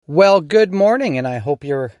Well, good morning, and I hope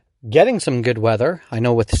you're getting some good weather. I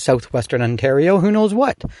know with southwestern Ontario, who knows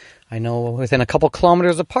what? I know within a couple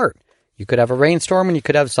kilometers apart, you could have a rainstorm and you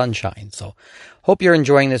could have sunshine. So hope you're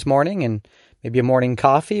enjoying this morning and maybe a morning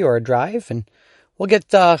coffee or a drive, and we'll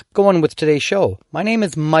get going with today's show. My name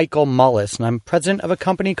is Michael Mullis, and I'm president of a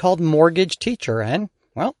company called Mortgage Teacher, and,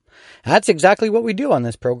 well, that's exactly what we do on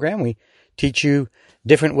this program. We teach you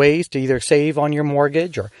different ways to either save on your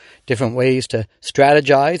mortgage or different ways to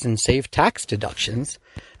strategize and save tax deductions.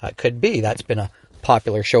 Could be. That's been a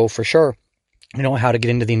popular show for sure. You know, how to get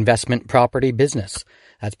into the investment property business.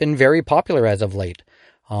 That's been very popular as of late.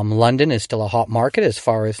 London is still a hot market as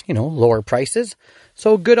far as, lower prices.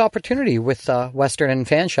 So good opportunity with Western and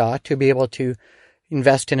Fanshawe to be able to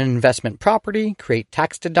invest in an investment property, create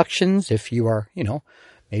tax deductions if you are,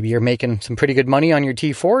 maybe you're making some pretty good money on your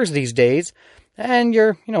T4s these days. And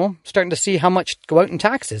you're, starting to see how much go out in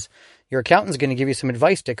taxes. Your accountant's going to give you some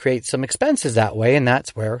advice to create some expenses that way, and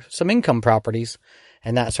that's where some income properties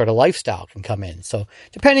and that sort of lifestyle can come in. So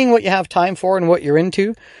depending what you have time for and what you're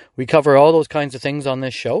into, we cover all those kinds of things on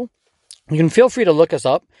this show. You can feel free to look us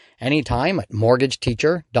up anytime at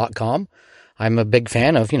mortgageteacher.com. I'm a big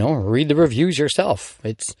fan of, read the reviews yourself.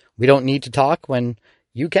 We don't need to talk when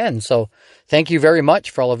you can. So thank you very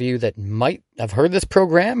much for all of you that might have heard this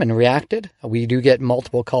program and reacted. We do get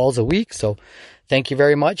multiple calls a week. So thank you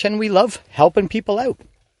very much. And we love helping people out.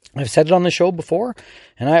 I've said it on the show before,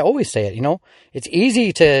 and I always say it, it's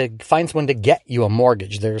easy to find someone to get you a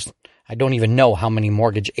mortgage. I don't even know how many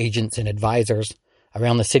mortgage agents and advisors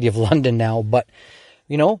around the city of London now, but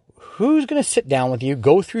who's going to sit down with you,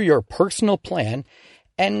 go through your personal plan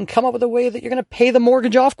and come up with a way that you're going to pay the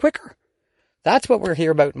mortgage off quicker? That's what we're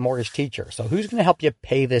here about, Mortgage Teacher. So who's going to help you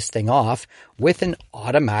pay this thing off with an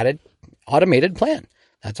automated plan?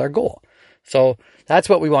 That's our goal. So that's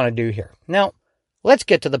what we want to do here. Now, let's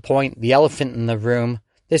get to the point, the elephant in the room.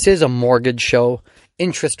 This is a mortgage show.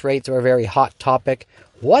 Interest rates are a very hot topic.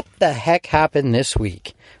 What the heck happened this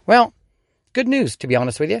week? Well, good news, to be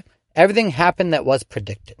honest with you. Everything happened that was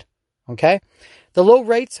predicted. Okay? The low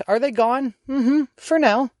rates, are they gone? For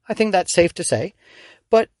now. I think that's safe to say.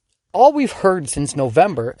 But all we've heard since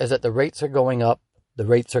November is that the rates are going up, the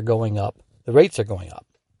rates are going up, the rates are going up.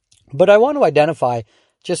 But I want to identify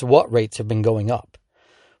just what rates have been going up.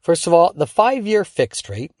 First of all, the 5-year fixed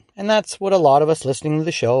rate, and that's what a lot of us listening to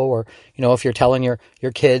the show, or, if you're telling your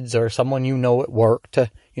kids or someone at work to,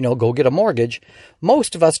 go get a mortgage,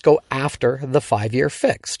 most of us go after the 5-year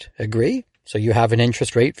fixed. Agree? So you have an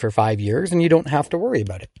interest rate for 5 years and you don't have to worry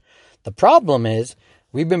about it. The problem is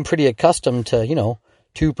we've been pretty accustomed to,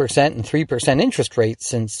 2% and 3% interest rates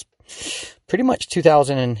since pretty much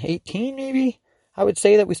 2018, maybe. I would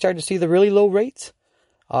say that we started to see the really low rates.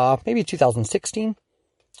 Maybe 2016.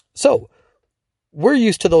 So we're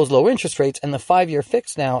used to those low interest rates, and the 5-year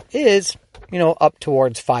fix now is, up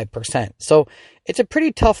towards 5%. So it's a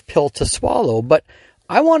pretty tough pill to swallow, but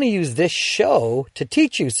I want to use this show to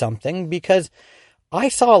teach you something, because I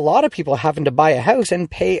saw a lot of people having to buy a house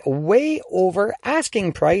and pay way over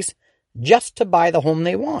asking price just to buy the home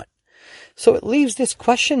they want. So it leaves this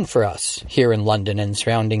question for us here in London and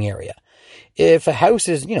surrounding area. If a house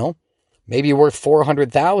is, maybe worth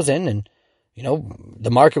 $400,000 and,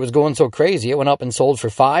 the market was going so crazy, it went up and sold for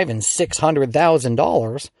 $500,000 and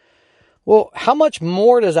 $600,000. Well, how much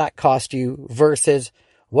more does that cost you versus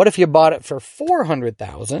what if you bought it for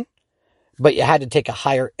 $400,000, but you had to take a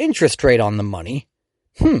higher interest rate on the money?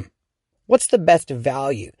 What's the best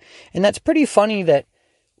value? And that's pretty funny that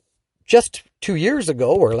just 2 years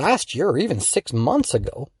ago, or last year, or even 6 months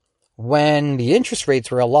ago, when the interest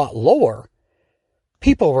rates were a lot lower,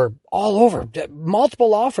 people were all over,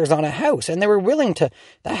 multiple offers on a house, and they were willing to,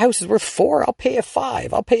 that house is worth $4, I'll pay you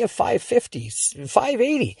 $5, I'll pay you $550,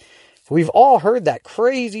 $580. We've all heard that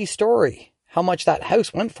crazy story, how much that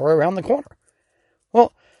house went for around the corner.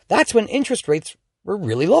 Well, that's when interest rates were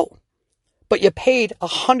really low, but you paid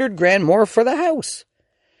 $100,000 more for the house.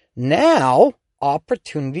 Now,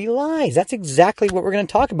 opportunity lies. That's exactly what we're going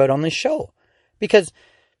to talk about on this show, because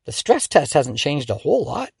the stress test hasn't changed a whole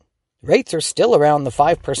lot. Rates are still around the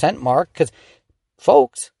 5% mark because,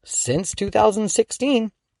 folks, since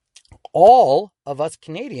 2016, all of us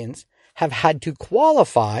Canadians have had to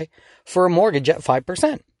qualify for a mortgage at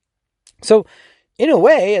 5%. So, in a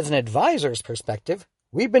way, as an advisor's perspective,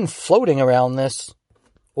 we've been floating around this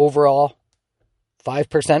overall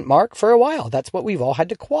 5% mark for a while. That's what we've all had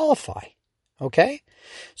to qualify. Okay?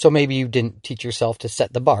 So maybe you didn't teach yourself to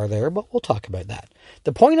set the bar there, but we'll talk about that.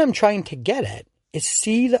 The point I'm trying to get at is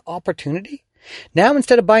see the opportunity. Now,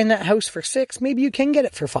 instead of buying that house for $6, maybe you can get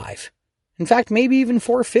it for $5. In fact, maybe even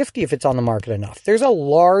 $450 if it's on the market enough. There's a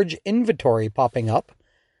large inventory popping up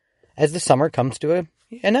as the summer comes to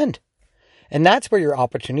an end. And that's where your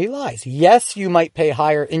opportunity lies. Yes, you might pay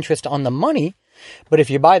higher interest on the money, but if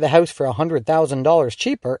you buy the house for $100,000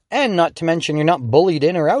 cheaper, and not to mention you're not bullied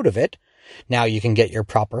in or out of it, now you can get your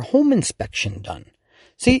proper home inspection done.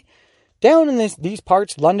 See, down in these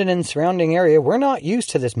parts, London and surrounding area, we're not used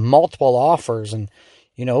to this multiple offers and,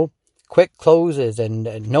 quick closes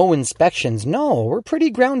and no inspections. No, we're pretty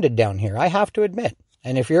grounded down here, I have to admit.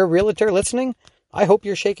 And if you're a realtor listening, I hope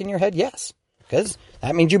you're shaking your head yes, because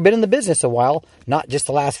that means you've been in the business a while, not just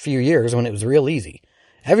the last few years when it was real easy.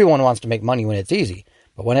 Everyone wants to make money when it's easy,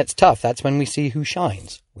 but when it's tough, that's when we see who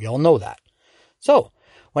shines. We all know that. So,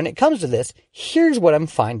 when it comes to this, here's what I'm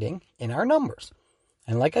finding in our numbers.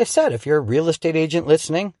 And like I said, if you're a real estate agent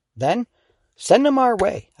listening, then send them our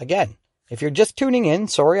way. Again, if you're just tuning in,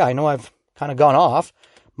 sorry, I know I've kind of gone off.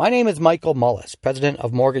 My name is Michael Mullis, president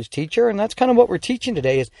of Mortgage Teacher, and that's kind of what we're teaching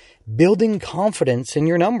today is building confidence in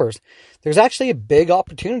your numbers. There's actually a big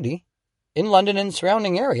opportunity in London and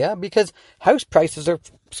surrounding area because house prices are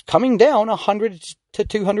coming down $100,000 to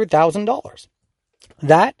 $200,000.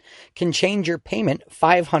 That can change your payment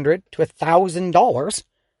 $500 to $1,000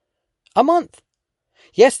 a month.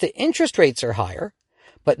 Yes, the interest rates are higher,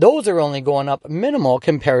 but those are only going up minimal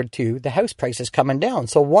compared to the house prices coming down.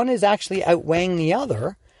 So one is actually outweighing the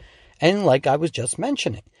other. And like I was just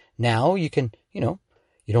mentioning, now you can, you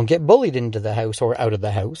don't get bullied into the house or out of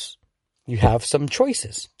the house. You have some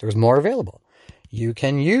choices. There's more available. You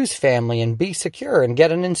can use family and be secure and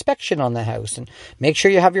get an inspection on the house and make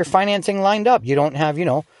sure you have your financing lined up. You don't have,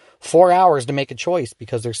 4 hours to make a choice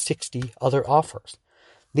because there's 60 other offers.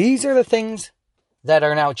 These are the things that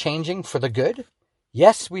are now changing for the good.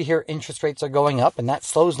 Yes, we hear interest rates are going up and that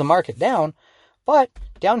slows the market down. But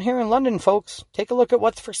down here in London, folks, take a look at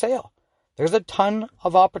what's for sale. There's a ton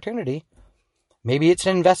of opportunity. Maybe it's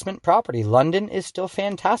an investment property. London is still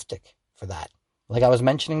fantastic for that. Like I was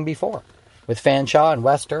mentioning before with Fanshawe and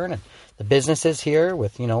Western and the businesses here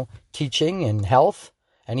with, teaching and health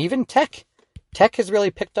and even tech. Tech has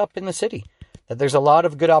really picked up in the city. That there's a lot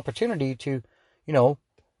of good opportunity to,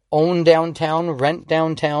 own downtown, rent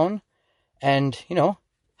downtown, and,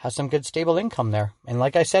 have some good stable income there. And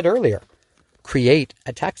like I said earlier, create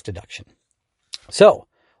a tax deduction. So,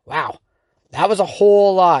 wow, that was a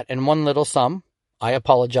whole lot in one little sum. I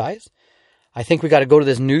apologize. I think we got to go to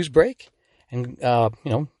this news break and,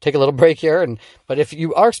 take a little break here. But if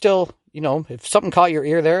you are still, if something caught your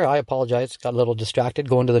ear there, I apologize. Got a little distracted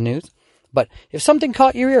going to the news. But if something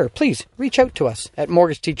caught your ear, please reach out to us at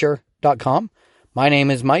mortgageteacher.com. My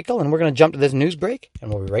name is Michael, and we're going to jump to this news break,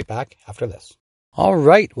 and we'll be right back after this. All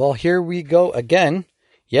right, well, here we go again.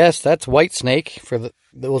 Yes, that's Whitesnake for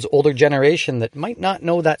those older generation that might not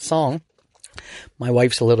know that song. My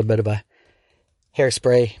wife's a little bit of a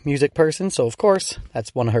Hairspray music person, so of course,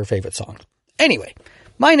 that's one of her favorite songs. Anyway,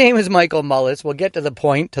 my name is Michael Mullis. We'll get to the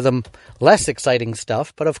point, to the less exciting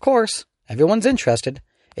stuff, but of course, everyone's interested.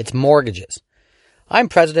 It's mortgages. I'm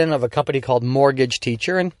president of a company called Mortgage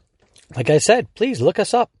Teacher, and like I said, please look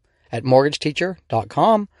us up at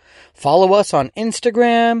mortgageteacher.com. Follow us on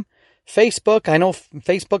Instagram, Facebook. I know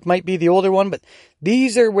Facebook might be the older one, but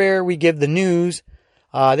these are where we give the news.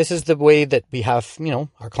 This is the way that we have,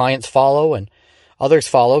 our clients follow and others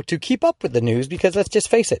follow to keep up with the news because let's just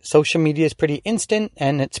face it, social media is pretty instant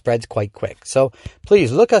and it spreads quite quick. So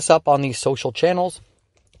please look us up on these social channels.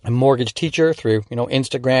 A Mortgage Teacher through,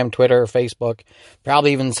 Instagram, Twitter, Facebook,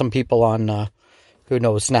 probably even some people on, who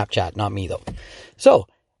knows, Snapchat, not me though. So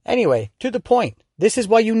anyway, to the point, this is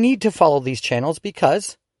why you need to follow these channels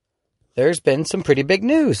because there's been some pretty big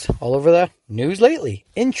news all over the news lately.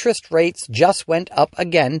 Interest rates just went up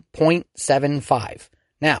again, 0.75.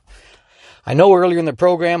 Now, I know earlier in the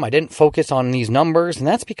program I didn't focus on these numbers, and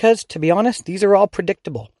that's because, to be honest, these are all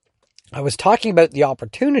predictable. I was talking about the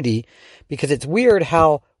opportunity because it's weird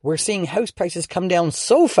how we're seeing house prices come down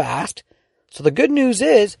so fast. So the good news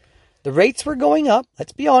is the rates were going up.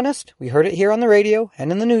 Let's be honest. We heard it here on the radio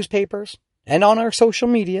and in the newspapers and on our social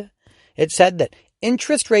media. It said that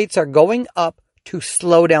interest rates are going up to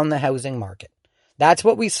slow down the housing market. That's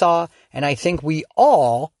what we saw. And I think we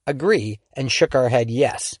all agree and shook our head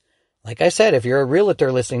yes. Like I said, if you're a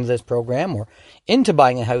realtor listening to this program or into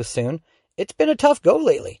buying a house soon, it's been a tough go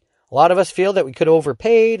lately. A lot of us feel that we could have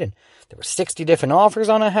overpaid and there were 60 different offers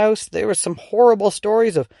on a house. There were some horrible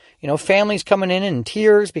stories of, families coming in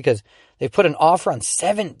tears because they put an offer on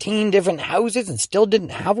 17 different houses and still didn't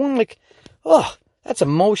have one. That's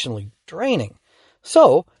emotionally draining.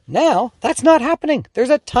 So now that's not happening. There's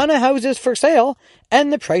a ton of houses for sale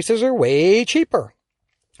and the prices are way cheaper.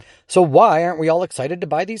 So why aren't we all excited to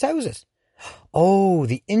buy these houses? Oh,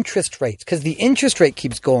 the interest rates, because the interest rate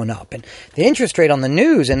keeps going up, and the interest rate on the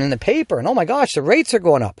news and in the paper, and oh my gosh, the rates are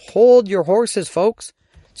going up. Hold your horses, folks.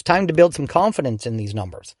 It's time to build some confidence in these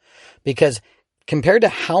numbers, because compared to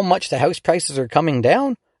how much the house prices are coming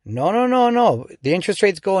down, no. The interest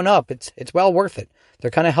rate's going up. It's well worth it.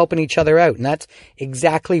 They're kind of helping each other out, and that's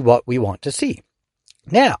exactly what we want to see.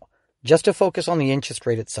 Now, just to focus on the interest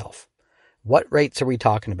rate itself. What rates are we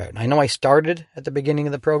talking about? And I know I started at the beginning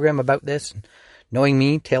of the program about this, and knowing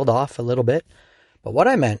me, tailed off a little bit. But what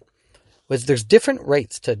I meant was there's different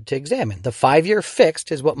rates to examine. The 5-year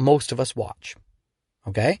fixed is what most of us watch.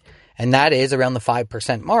 Okay? And that is around the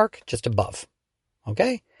 5% mark, just above.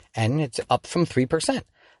 Okay? And it's up from 3%.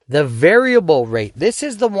 The variable rate, this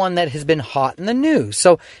is the one that has been hot in the news.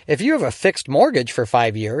 So if you have a fixed mortgage for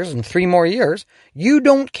 5 years and 3 more years, you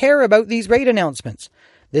don't care about these rate announcements.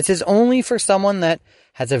 This is only for someone that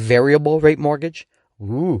has a variable rate mortgage.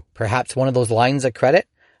 Ooh, perhaps one of those lines of credit.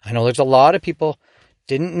 I know there's a lot of people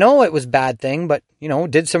didn't know it was a bad thing, but,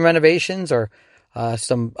 did some renovations or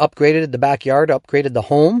some upgraded the backyard, upgraded the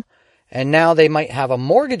home. And now they might have a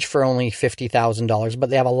mortgage for only $50,000, but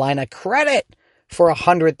they have a line of credit for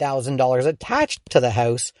 $100,000 attached to the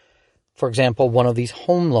house. For example, one of these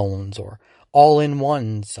home loans or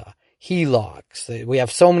all-in-ones, HELOCs. We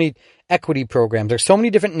have so many equity programs. There's so many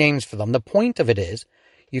different names for them. The point of it is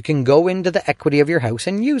you can go into the equity of your house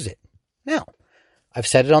and use it. Now, I've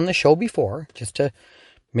said it on the show before, just to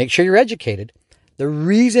make sure you're educated. The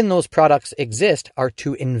reason those products exist are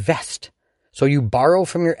to invest. So you borrow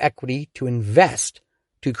from your equity to invest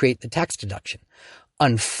to create the tax deduction.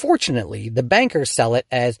 Unfortunately, the bankers sell it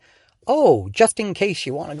as, oh, just in case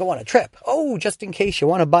you want to go on a trip. Oh, just in case you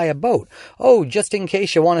want to buy a boat. Oh, just in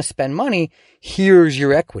case you want to spend money, here's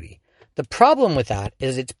your equity. The problem with that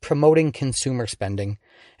is it's promoting consumer spending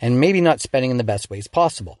and maybe not spending in the best ways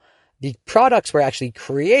possible. The products were actually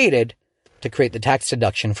created to create the tax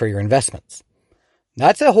deduction for your investments.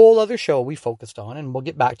 That's a whole other show we focused on, and we'll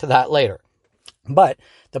get back to that later. But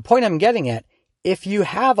the point I'm getting at, if you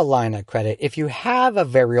have a line of credit, if you have a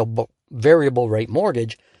variable rate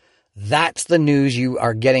mortgage, that's the news you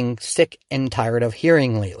are getting sick and tired of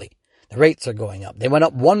hearing lately. The rates are going up. They went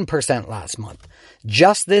up 1% last month.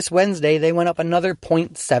 Just this Wednesday, they went up another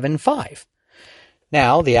 0.75.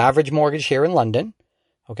 Now, the average mortgage here in London,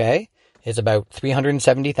 is about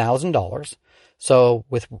 $370,000. So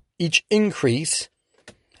with each increase,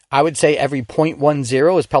 I would say every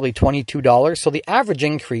 0.10 is probably $22. So the average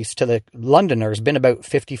increase to the Londoner has been about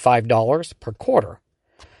 $55 per quarter.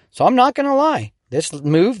 So I'm not going to lie. This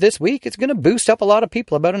move this week is going to boost up a lot of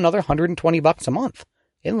people about another $120 a month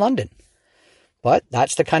in London. But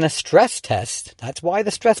that's the kind of stress test. That's why the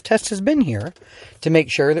stress test has been here, to make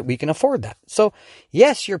sure that we can afford that. So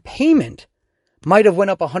yes, your payment might have went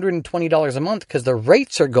up $120 a month because the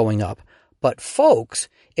rates are going up. But folks,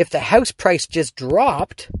 if the house price just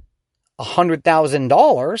dropped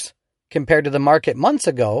 $100,000 compared to the market months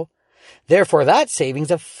ago, therefore that savings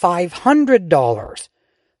of $500.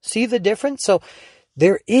 See the difference? So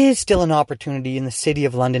there is still an opportunity in the City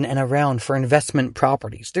of London and around for investment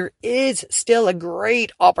properties. There is still a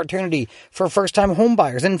great opportunity for first-time home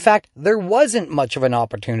buyers. In fact, there wasn't much of an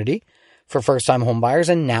opportunity for first-time home buyers,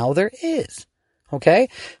 and now there is. Okay?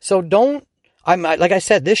 So like I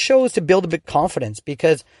said, this show is to build a bit of confidence,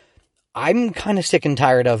 because I'm kind of sick and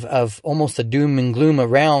tired of almost the doom and gloom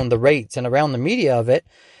around the rates and around the media of it.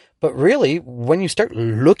 But really, when you start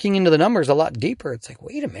looking into the numbers a lot deeper, it's like,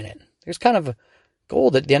 wait a minute, there's kind of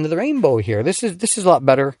gold at the end of the rainbow here. This is a lot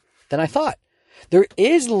better than I thought. There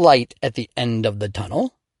is light at the end of the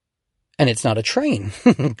tunnel, and it's not a train.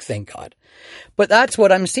 Thank God. But that's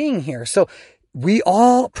what I'm seeing here. So we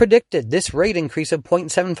all predicted this rate increase of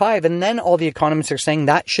 0.75, and then all the economists are saying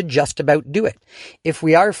that should just about do it. If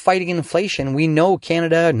we are fighting inflation, we know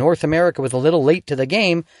Canada, North America was a little late to the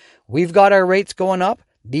game. We've got our rates going up.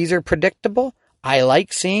 These are predictable. I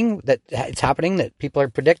like seeing that it's happening, that people are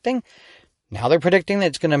predicting. Now they're predicting that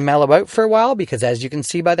it's going to mellow out for a while, because as you can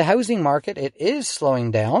see by the housing market, it is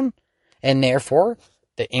slowing down, and therefore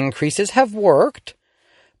the increases have worked.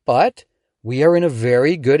 But we are in a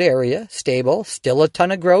very good area, stable, still a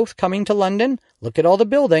ton of growth coming to London. Look at all the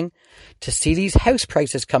building. To see these house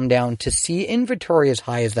prices come down, to see inventory as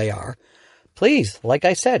high as they are, please, like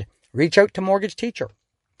I said, reach out to Mortgage Teacher.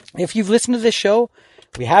 If you've listened to this show,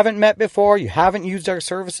 we haven't met before, you haven't used our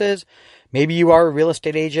services, maybe you are a real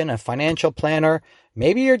estate agent, a financial planner,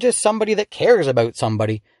 maybe you're just somebody that cares about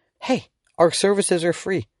somebody. Hey, our services are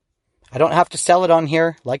free. I don't have to sell it on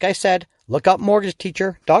here. Like I said, look up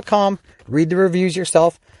mortgageteacher.com, read the reviews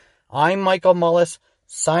yourself. I'm Michael Mullis.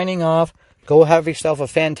 signing off. Go have yourself a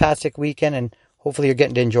fantastic weekend, and hopefully you're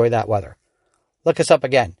getting to enjoy that weather. Look us up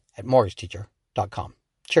again at mortgagesteacher.com.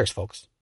 Cheers, folks.